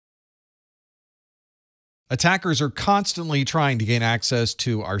Attackers are constantly trying to gain access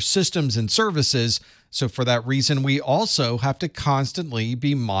to our systems and services, so for that reason, we also have to constantly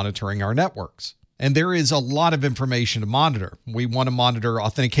be monitoring our networks. And there is a lot of information to monitor. We want to monitor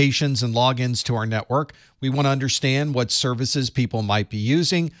authentications and logins to our network. We want to understand what services people might be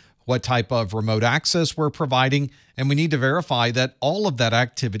using, what type of remote access we're providing, and we need to verify that all of that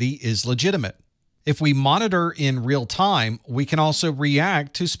activity is legitimate. If we monitor in real time, we can also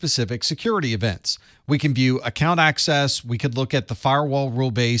react to specific security events. We can view account access, we could look at the firewall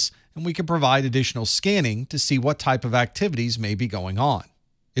rule base, and we can provide additional scanning to see what type of activities may be going on.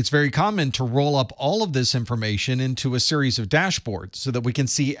 It's very common to roll up all of this information into a series of dashboards so that we can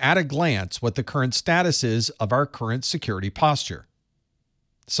see at a glance what the current status is of our current security posture.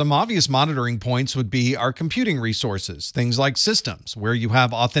 Some obvious monitoring points would be our computing resources, things like systems, where you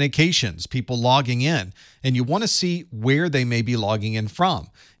have authentications, people logging in, and you want to see where they may be logging in from.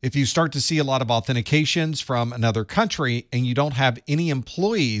 If you start to see a lot of authentications from another country and you don't have any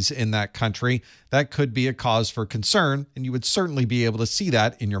employees in that country, that could be a cause for concern, and you would certainly be able to see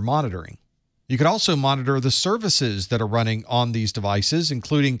that in your monitoring. You could also monitor the services that are running on these devices,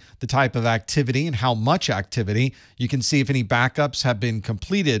 including the type of activity and how much activity. You can see if any backups have been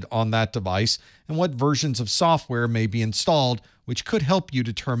completed on that device and what versions of software may be installed, which could help you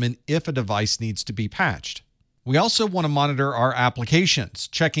determine if a device needs to be patched. We also want to monitor our applications.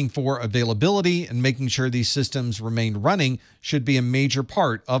 Checking for availability and making sure these systems remain running should be a major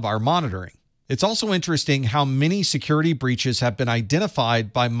part of our monitoring. It's also interesting how many security breaches have been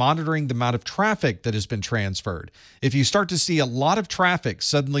identified by monitoring the amount of traffic that has been transferred. If you start to see a lot of traffic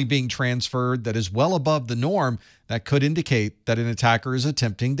suddenly being transferred that is well above the norm, that could indicate that an attacker is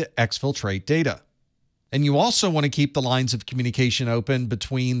attempting to exfiltrate data. And you also want to keep the lines of communication open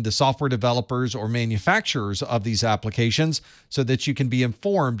between the software developers or manufacturers of these applications so that you can be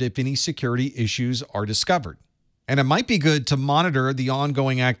informed if any security issues are discovered. And it might be good to monitor the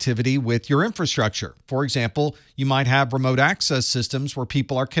ongoing activity with your infrastructure. For example, you might have remote access systems where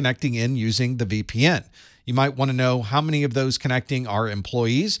people are connecting in using the VPN. You might want to know how many of those connecting are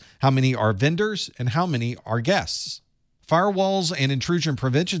employees, how many are vendors, and how many are guests. Firewalls and intrusion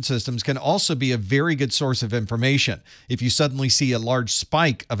prevention systems can also be a very good source of information. If you suddenly see a large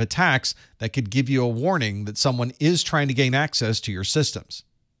spike of attacks, that could give you a warning that someone is trying to gain access to your systems.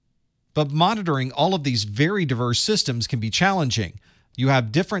 But monitoring all of these very diverse systems can be challenging. You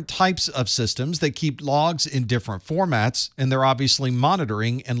have different types of systems that keep logs in different formats, and they're obviously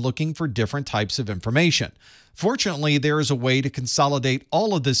monitoring and looking for different types of information. Fortunately, there is a way to consolidate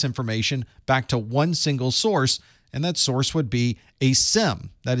all of this information back to one single source, and that source would be a SIEM.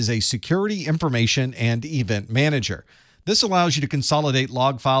 That is a Security Information and Event Manager. This allows you to consolidate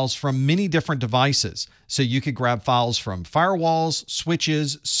log files from many different devices. So you could grab files from firewalls,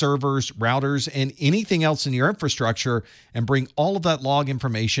 switches, servers, routers, and anything else in your infrastructure and bring all of that log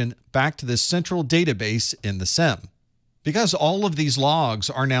information back to this central database in the SIEM. Because all of these logs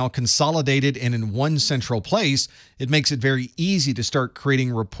are now consolidated and in one central place, it makes it very easy to start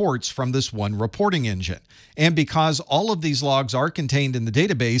creating reports from this one reporting engine. And because all of these logs are contained in the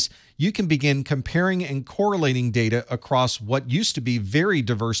database, you can begin comparing and correlating data across what used to be very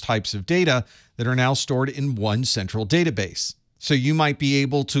diverse types of data that are now stored in one central database. So you might be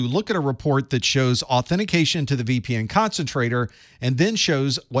able to look at a report that shows authentication to the VPN concentrator and then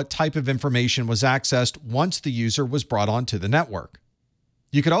shows what type of information was accessed once the user was brought onto the network.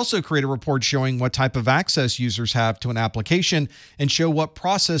 You could also create a report showing what type of access users have to an application and show what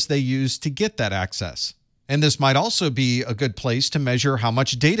process they use to get that access. And this might also be a good place to measure how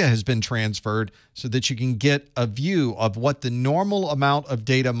much data has been transferred so that you can get a view of what the normal amount of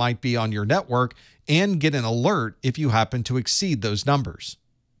data might be on your network and get an alert if you happen to exceed those numbers.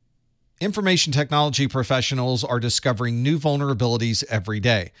 Information technology professionals are discovering new vulnerabilities every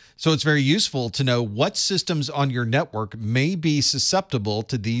day, so it's very useful to know what systems on your network may be susceptible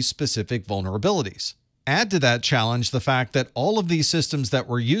to these specific vulnerabilities. Add to that challenge the fact that all of these systems that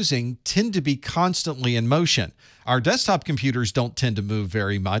we're using tend to be constantly in motion. Our desktop computers don't tend to move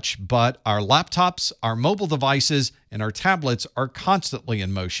very much, but our laptops, our mobile devices, and our tablets are constantly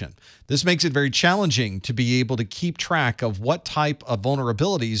in motion. This makes it very challenging to be able to keep track of what type of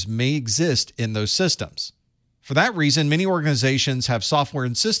vulnerabilities may exist in those systems. For that reason, many organizations have software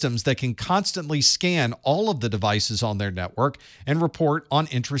and systems that can constantly scan all of the devices on their network and report on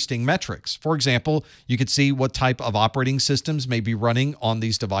interesting metrics. For example, you could see what type of operating systems may be running on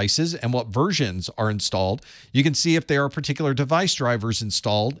these devices and what versions are installed. You can see if there are particular device drivers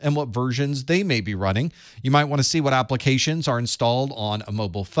installed and what versions they may be running. You might want to see what applications are installed on a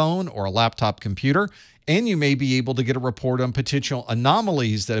mobile phone or a laptop computer. And you may be able to get a report on potential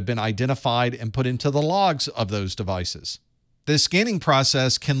anomalies that have been identified and put into the logs of those devices. The scanning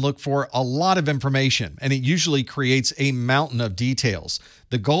process can look for a lot of information, and it usually creates a mountain of details.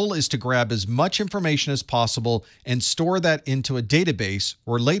 The goal is to grab as much information as possible and store that into a database,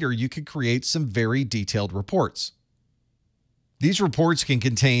 where later you could create some very detailed reports. These reports can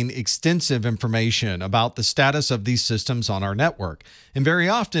contain extensive information about the status of these systems on our network, and very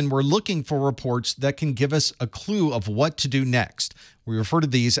often we're looking for reports that can give us a clue of what to do next. We refer to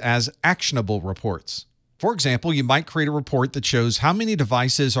these as actionable reports. For example, you might create a report that shows how many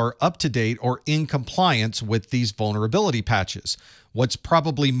devices are up to date or in compliance with these vulnerability patches. What's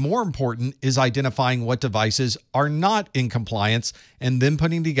probably more important is identifying what devices are not in compliance and then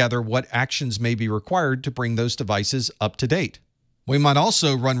putting together what actions may be required to bring those devices up to date. We might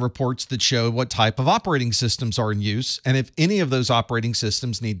also run reports that show what type of operating systems are in use and if any of those operating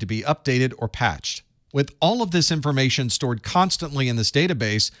systems need to be updated or patched. With all of this information stored constantly in this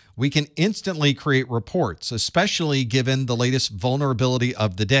database, we can instantly create reports, especially given the latest vulnerability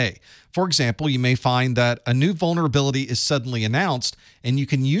of the day. For example, you may find that a new vulnerability is suddenly announced, and you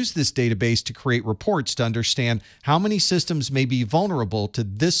can use this database to create reports to understand how many systems may be vulnerable to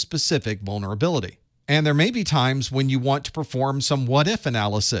this specific vulnerability. And there may be times when you want to perform some what-if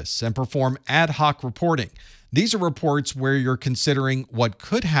analysis and perform ad hoc reporting. These are reports where you're considering what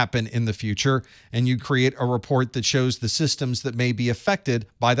could happen in the future, and you create a report that shows the systems that may be affected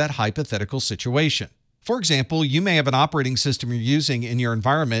by that hypothetical situation. For example, you may have an operating system you're using in your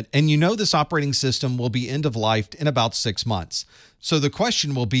environment, and you know this operating system will be end-of-lifed in about 6 months. So the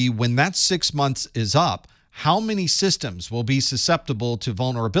question will be, when that 6 months is up, how many systems will be susceptible to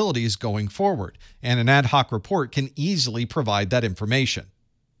vulnerabilities going forward? And an ad hoc report can easily provide that information.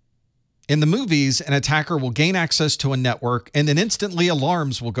 In the movies, an attacker will gain access to a network and then instantly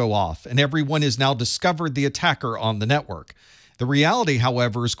alarms will go off and everyone has now discovered the attacker on the network. The reality,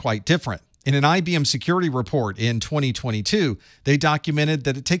 however, is quite different. In an IBM security report in 2022, they documented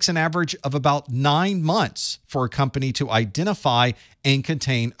that it takes an average of about 9 months for a company to identify and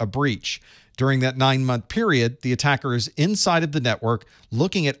contain a breach. During that 9-month period, the attacker is inside of the network,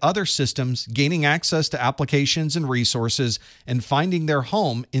 looking at other systems, gaining access to applications and resources, and finding their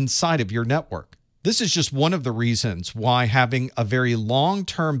home inside of your network. This is just one of the reasons why having a very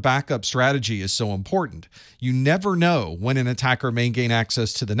long-term backup strategy is so important. You never know when an attacker may gain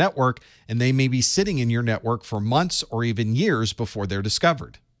access to the network, and they may be sitting in your network for months or even years before they're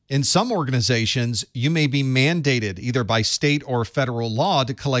discovered. In some organizations, you may be mandated either by state or federal law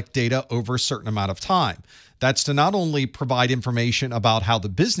to collect data over a certain amount of time. That's to not only provide information about how the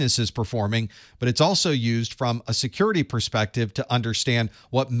business is performing, but it's also used from a security perspective to understand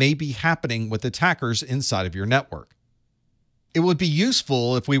what may be happening with attackers inside of your network. It would be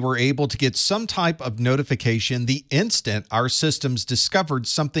useful if we were able to get some type of notification the instant our systems discovered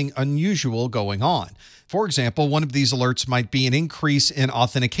something unusual going on. For example, one of these alerts might be an increase in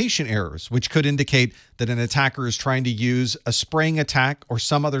authentication errors, which could indicate that an attacker is trying to use a spraying attack or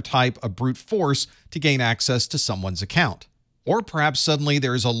some other type of brute force to gain access to someone's account. Or perhaps suddenly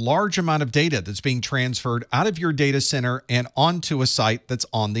there is a large amount of data that's being transferred out of your data center and onto a site that's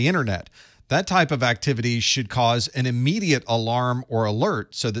on the internet. That type of activity should cause an immediate alarm or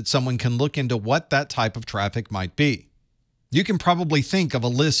alert so that someone can look into what that type of traffic might be. You can probably think of a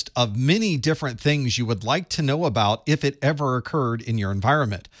list of many different things you would like to know about if it ever occurred in your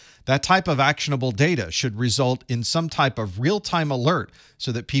environment. That type of actionable data should result in some type of real-time alert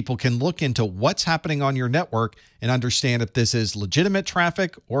so that people can look into what's happening on your network and understand if this is legitimate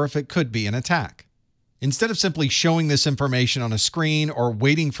traffic or if it could be an attack. Instead of simply showing this information on a screen or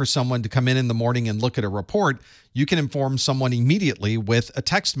waiting for someone to come in the morning and look at a report, you can inform someone immediately with a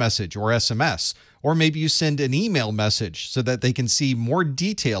text message or SMS, or maybe you send an email message so that they can see more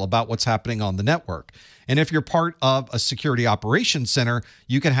detail about what's happening on the network. And if you're part of a security operations center,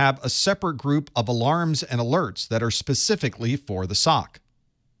 you can have a separate group of alarms and alerts that are specifically for the SOC.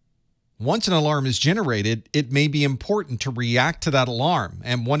 Once an alarm is generated, it may be important to react to that alarm,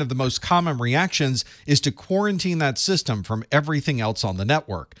 and one of the most common reactions is to quarantine that system from everything else on the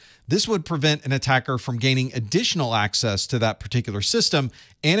network. This would prevent an attacker from gaining additional access to that particular system,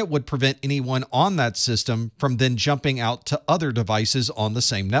 and it would prevent anyone on that system from then jumping out to other devices on the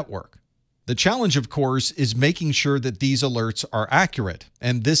same network. The challenge, of course, is making sure that these alerts are accurate,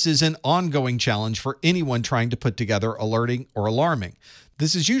 and this is an ongoing challenge for anyone trying to put together alerting or alarming.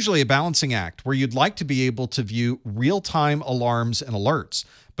 This is usually a balancing act where you'd like to be able to view real-time alarms and alerts,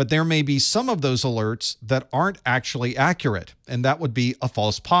 but there may be some of those alerts that aren't actually accurate, and that would be a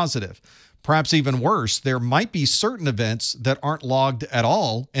false positive. Perhaps even worse, there might be certain events that aren't logged at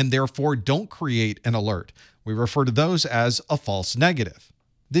all and therefore don't create an alert. We refer to those as a false negative.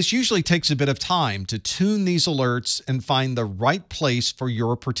 This usually takes a bit of time to tune these alerts and find the right place for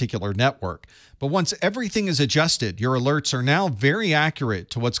your particular network. But once everything is adjusted, your alerts are now very accurate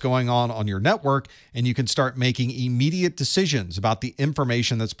to what's going on your network, and you can start making immediate decisions about the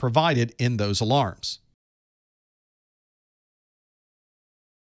information that's provided in those alarms.